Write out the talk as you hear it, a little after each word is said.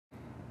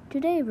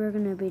Today we're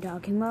going to be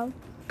talking about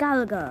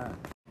Galaga.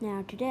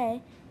 Now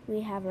today we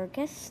have our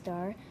guest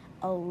star,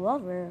 a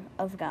lover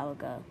of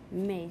Galaga,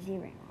 Maisie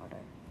Rainwater.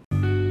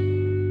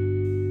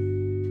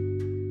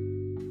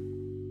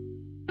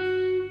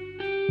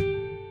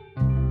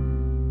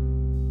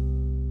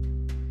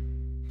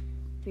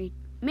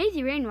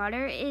 Maisie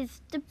Rainwater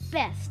is the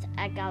best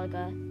at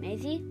Galaga.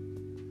 Maisie?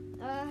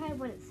 I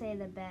wouldn't say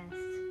the best,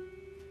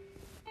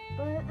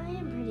 but I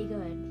am pretty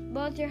good.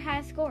 What's your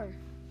highest score?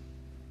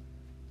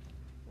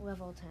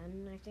 Level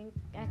 10, I think.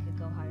 I could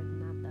go higher than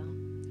that,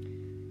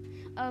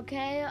 though.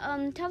 Okay,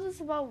 tell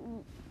us about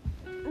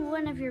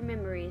one of your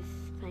memories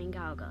playing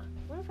Galaga.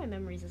 One of my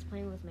memories is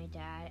playing with my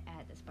dad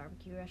at this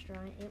barbecue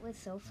restaurant. It was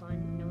so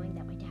fun knowing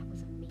that my dad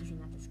was amazing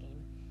at this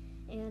game.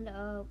 And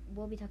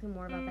we'll be talking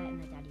more about that in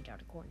the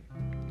Daddy-Daughter Corner.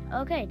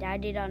 Okay,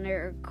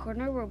 Daddy-Daughter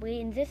Corner will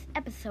be in this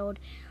episode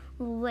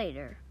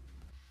later.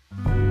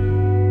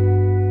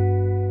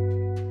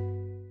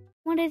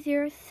 What is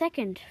your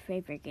second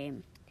favorite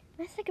game?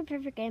 My second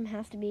favorite game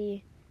has to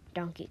be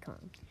Donkey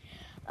Kong.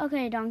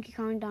 Okay, Donkey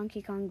Kong.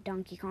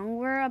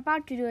 We're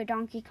about to do a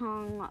Donkey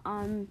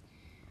Kong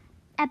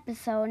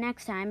episode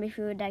next time if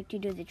you would like to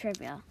do the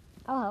trivia.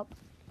 I'll help.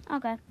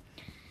 Okay.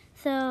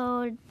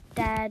 So,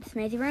 that's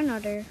Maisie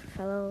Rainwater,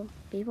 fellow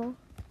people.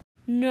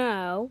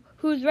 Now,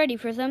 who's ready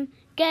for some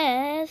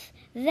Guess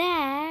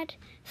That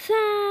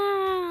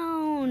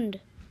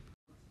Sound?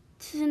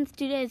 Since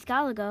today's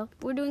Galaga,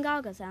 we're doing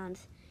Galaga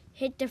sounds.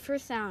 Hit the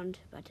first sound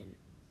button.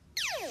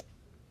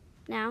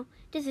 Now,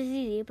 this is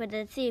easy, but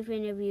let's see if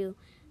any of you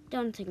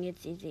don't think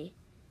it's easy.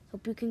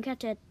 Hope you can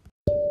catch it.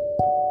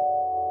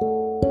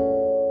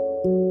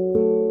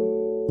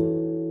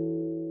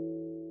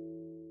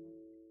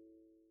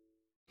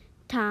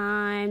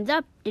 Time's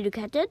up. Did you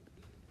catch it?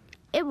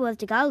 It was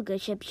the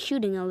Galaga ship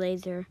shooting a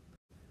laser.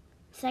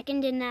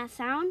 Second in that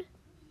sound?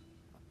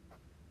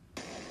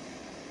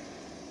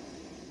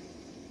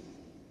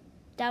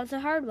 That was a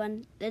hard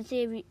one. Let's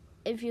see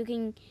if you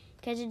can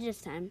catch it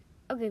this time.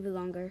 I'll give you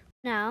longer.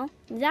 Now,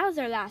 that was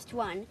our last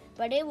one,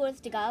 but it was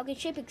the Galaga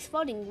ship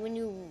exploding when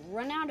you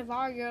run out of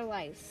all your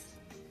lives.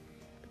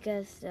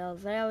 Because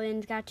those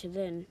aliens got you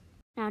then.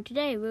 Now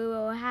today we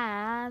will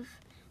have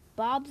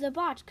Bob the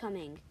Bot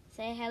coming.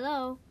 Say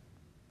hello.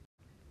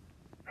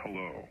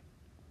 Hello.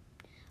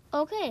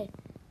 Okay,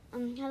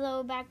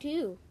 hello back to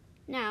you.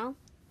 Now,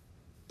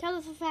 tell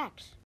us a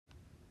fact.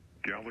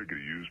 Galaga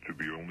used to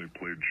be only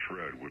played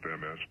shred with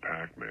MS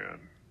Pac-Man.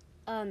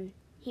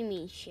 He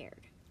means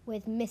shared.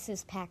 With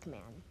Mrs.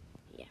 Pac-Man.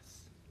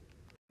 Yes.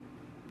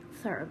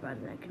 Sorry about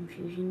that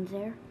confusion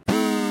there.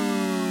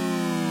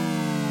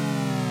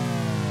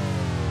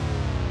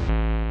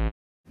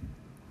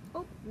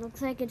 Oh,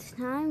 looks like it's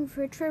time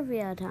for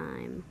trivia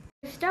time.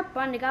 First up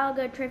on the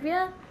Galaga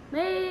trivia,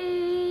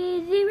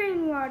 Maisie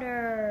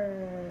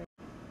Rainwater.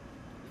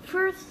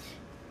 First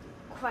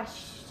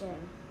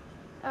question.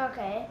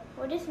 Okay,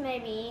 well this may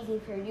be easy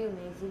for you,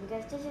 Maisie,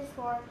 because this is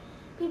for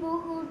people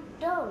who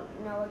don't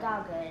know what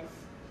Galaga is.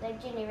 Like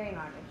Ginny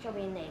Rainwater, she'll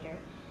be in later.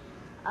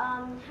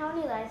 How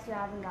many lives do you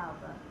have in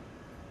Galaga?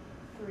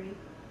 3.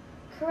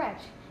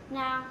 Correct.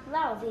 Now,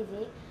 that was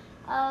easy.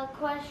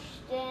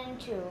 Question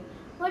 2.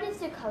 What is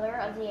the color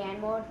of the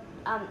animal,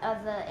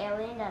 of the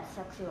alien that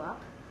sucks you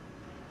up?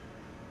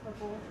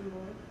 Purple and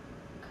blue.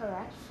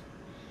 Correct.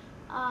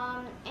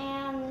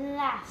 And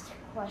last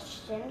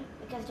question,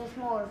 because there's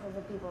more for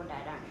the people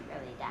that aren't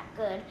really that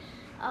good.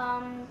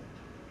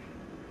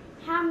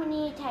 How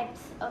many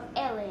types of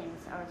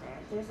aliens are there?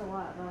 There's a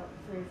lot, about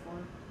 3 or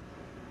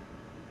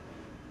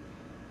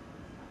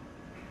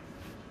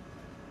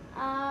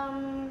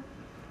 4.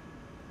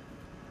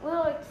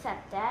 We'll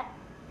accept that.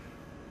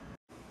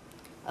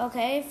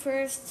 Okay,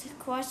 first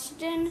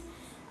question.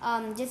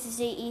 This is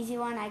the easy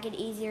one. I get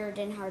easier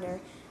then harder.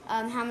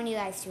 How many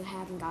lives do you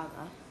have in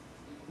Galaga?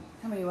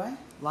 How many what?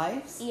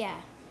 Lives?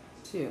 Yeah.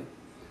 2.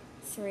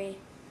 3.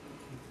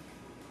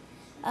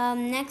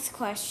 Next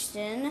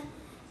question.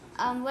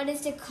 What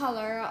is the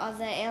color of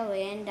the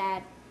alien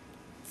that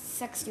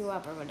sucks you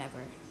up or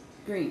whatever?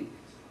 Green.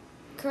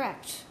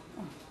 Correct.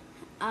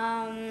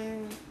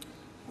 You're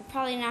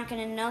probably not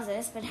going to know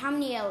this, but how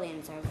many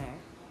aliens are there?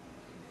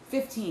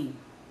 15.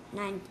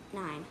 9.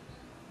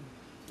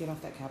 Get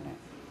off that cabinet.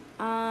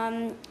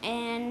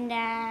 And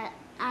I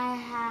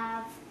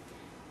have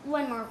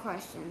one more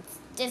question.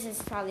 This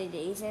is probably the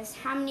easiest.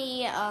 How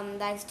many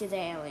lives do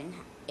the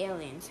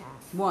aliens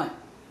have? 1.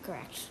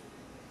 Correct.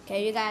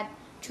 Okay, you got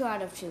 2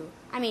 out of 2.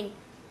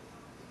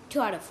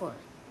 2 out of 4.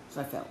 So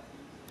I failed.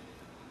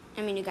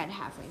 You got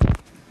halfway.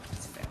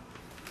 That's fair.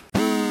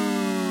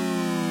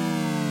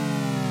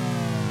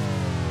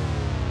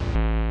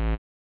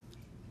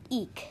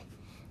 Eek.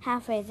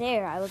 Halfway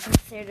there, I would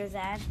consider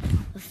that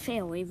a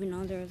fail, even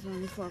though there was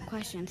only 4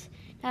 questions.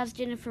 That was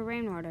Jennifer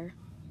Rainwater.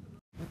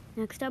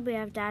 Next up, we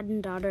have Dad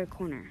and Daughter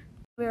Corner.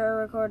 We are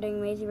recording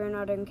Maisie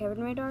Rainwater and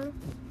Kevin Rainwater.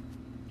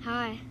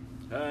 Hi.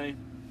 Hi.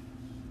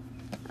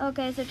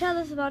 Okay, so tell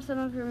us about some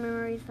of your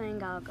memories playing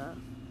Galaga.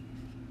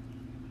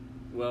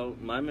 Well,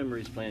 my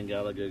memories playing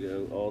Galaga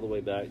go all the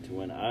way back to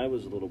when I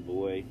was a little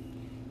boy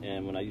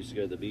And when I used to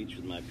go to the beach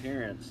with my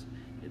parents,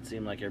 it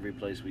seemed like every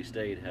place we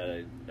stayed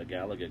had a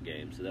Galaga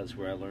game. So that's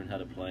where I learned how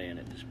to play, and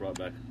it just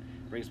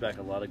brings back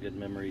a lot of good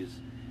memories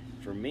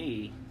for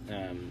me.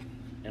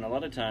 And a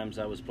lot of times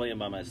I was playing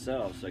by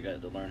myself, so I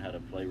got to learn how to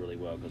play really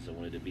well because I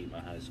wanted to beat my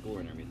high score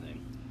and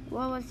everything.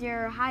 What was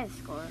your highest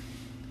score?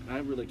 I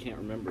really can't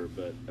remember,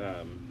 but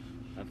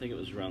I think it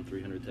was around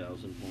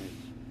 300,000 points.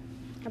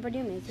 How about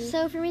you, Macy?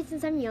 So for me,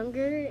 since I'm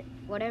younger,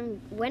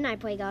 when I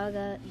play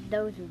Galaga,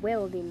 those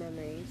will be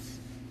memories.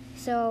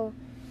 So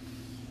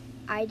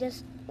I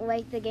just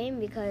like the game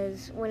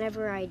because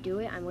whenever I do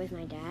it, I'm with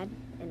my dad,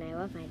 and I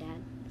love my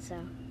dad. So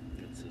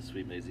That's so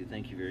sweet, Maisie.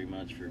 Thank you very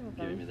much for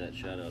giving me that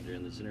shout out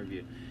during this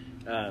interview.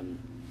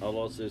 I'll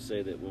also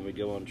say that when we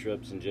go on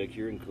trips, and Jake,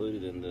 you're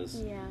included in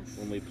this, Yes.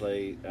 when we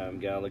play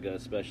Galaga,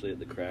 especially at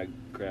the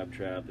Crab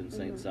Trap in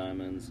St.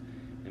 Simon's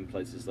and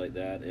places like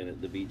that, and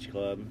at the Beach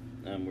Club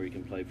where you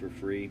can play for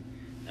free.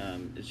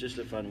 It's just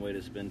a fun way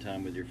to spend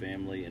time with your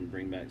family and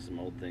bring back some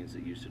old things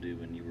that you used to do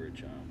when you were a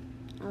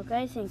child.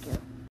 Okay, thank you.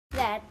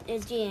 That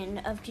is the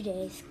end of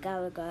today's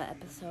Galaga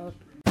episode.